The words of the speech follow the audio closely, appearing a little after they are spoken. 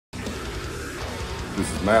This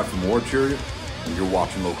is Matt from War Chariot, and you're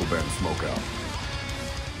watching local band Smokeout.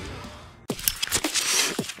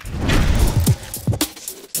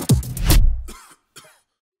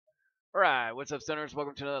 Alright, what's up, stoners?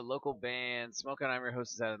 Welcome to another local band Smokeout. I'm your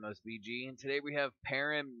host, Adam BG, and today we have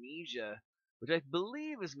ParamNesia, which I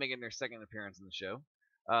believe is making their second appearance on the show.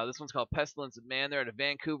 This one's called Pestilence. Man, they're out of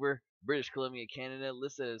Vancouver, British Columbia, Canada,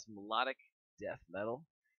 listed as melodic death metal.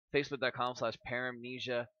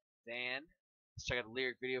 Facebook.com/ParamNesia band. Let's check out the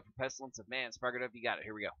lyric video for Pestilence of Man. Spark it up, you got it.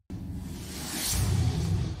 Here we go.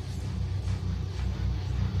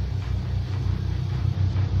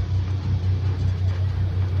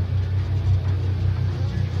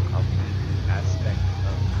 Aspect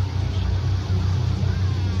of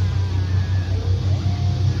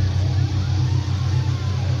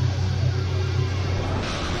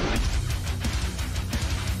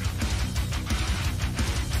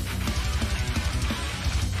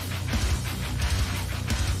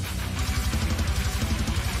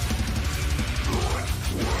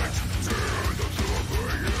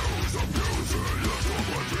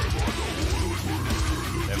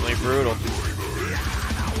definitely brutal.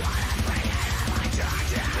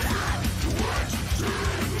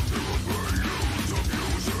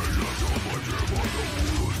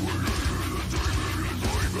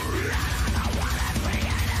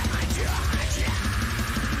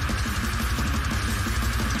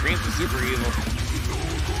 Screams are super evil.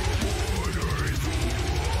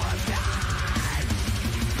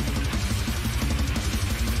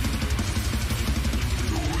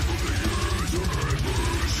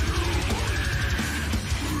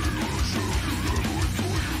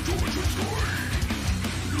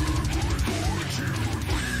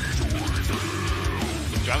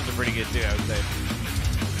 The drums are pretty good too, I would say.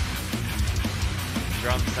 The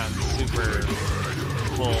drums sound super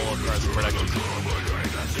full as far as the production.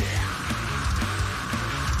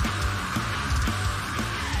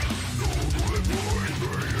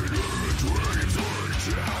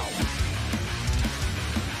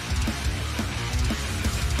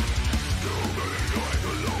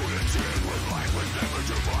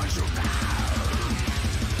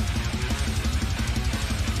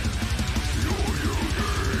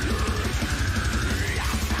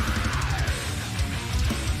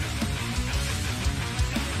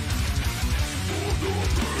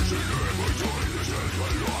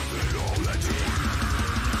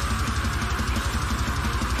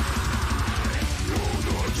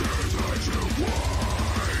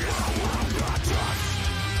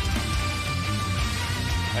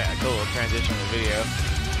 Yeah, cool little transition in the video.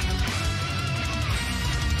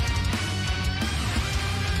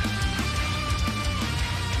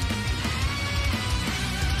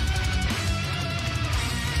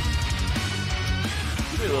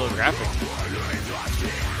 It's a little graphic.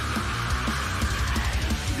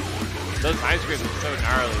 Those ice creams are so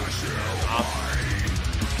gnarly. That's awesome.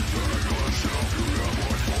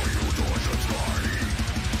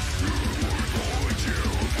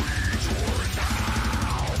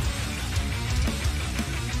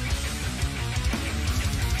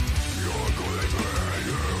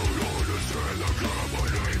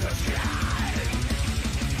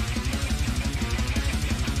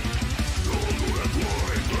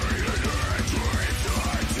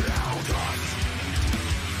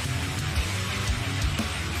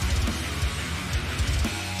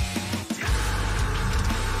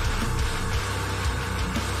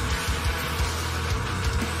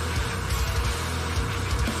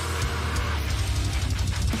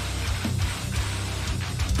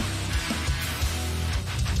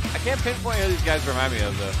 I can't pinpoint who these guys remind me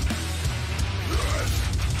of, though.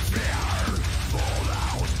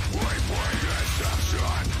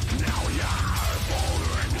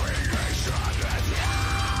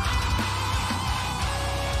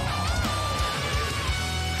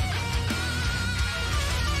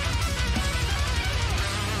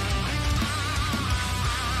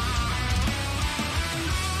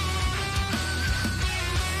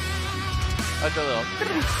 That's a little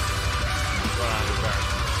going on the car.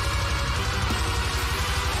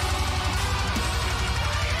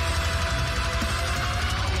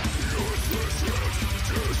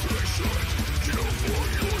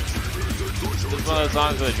 This is one of those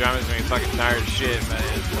songs where the drummers make me fucking tired as shit, man.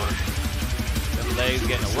 It's fun. Them legs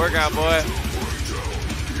getting a workout, boy.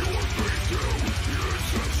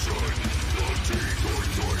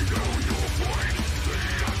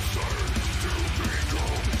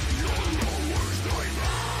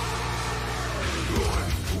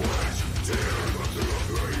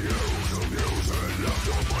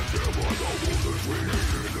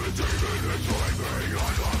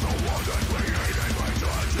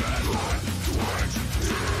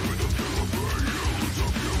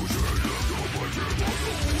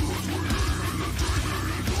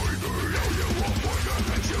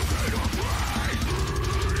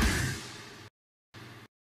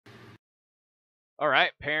 All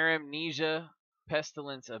right, ParamNesia,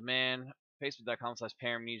 Pestilence of Man,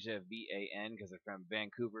 Facebook.com/ParamNesia, VAN, because they're from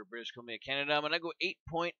Vancouver, British Columbia, Canada. I'm going to go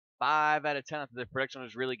 8.5 out of 10. I think the production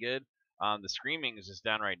was really good. The screaming is just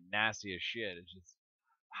downright nasty as shit. It's just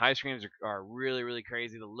high screams are really, really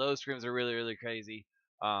crazy. The low screams are really, really crazy.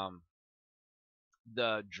 The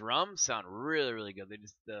drums sound really, really good.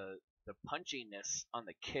 The punchiness on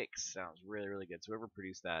the kicks sounds really, really good. So whoever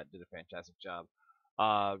produced that did a fantastic job.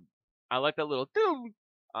 I like that little doo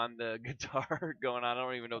on the guitar going on. I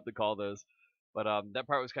don't even know what to call those, but that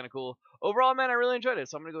part was kind of cool. Overall, man, I really enjoyed it.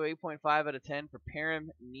 So I'm gonna go 8.5 out of 10 for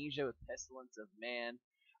ParamNesia with Pestilence of Man.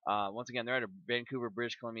 Once again, they're out of Vancouver,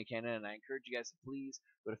 British Columbia, Canada, and I encourage you guys to please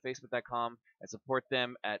go to Facebook.com and support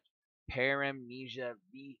them at ParamNesia,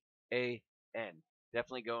 VAN.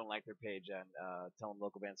 Definitely go and like their page and tell them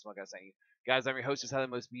local band Smokeout sent you. Guys, I'm your host, Just Had the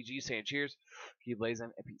Most BG, saying cheers, keep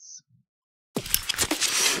blazing, and peace.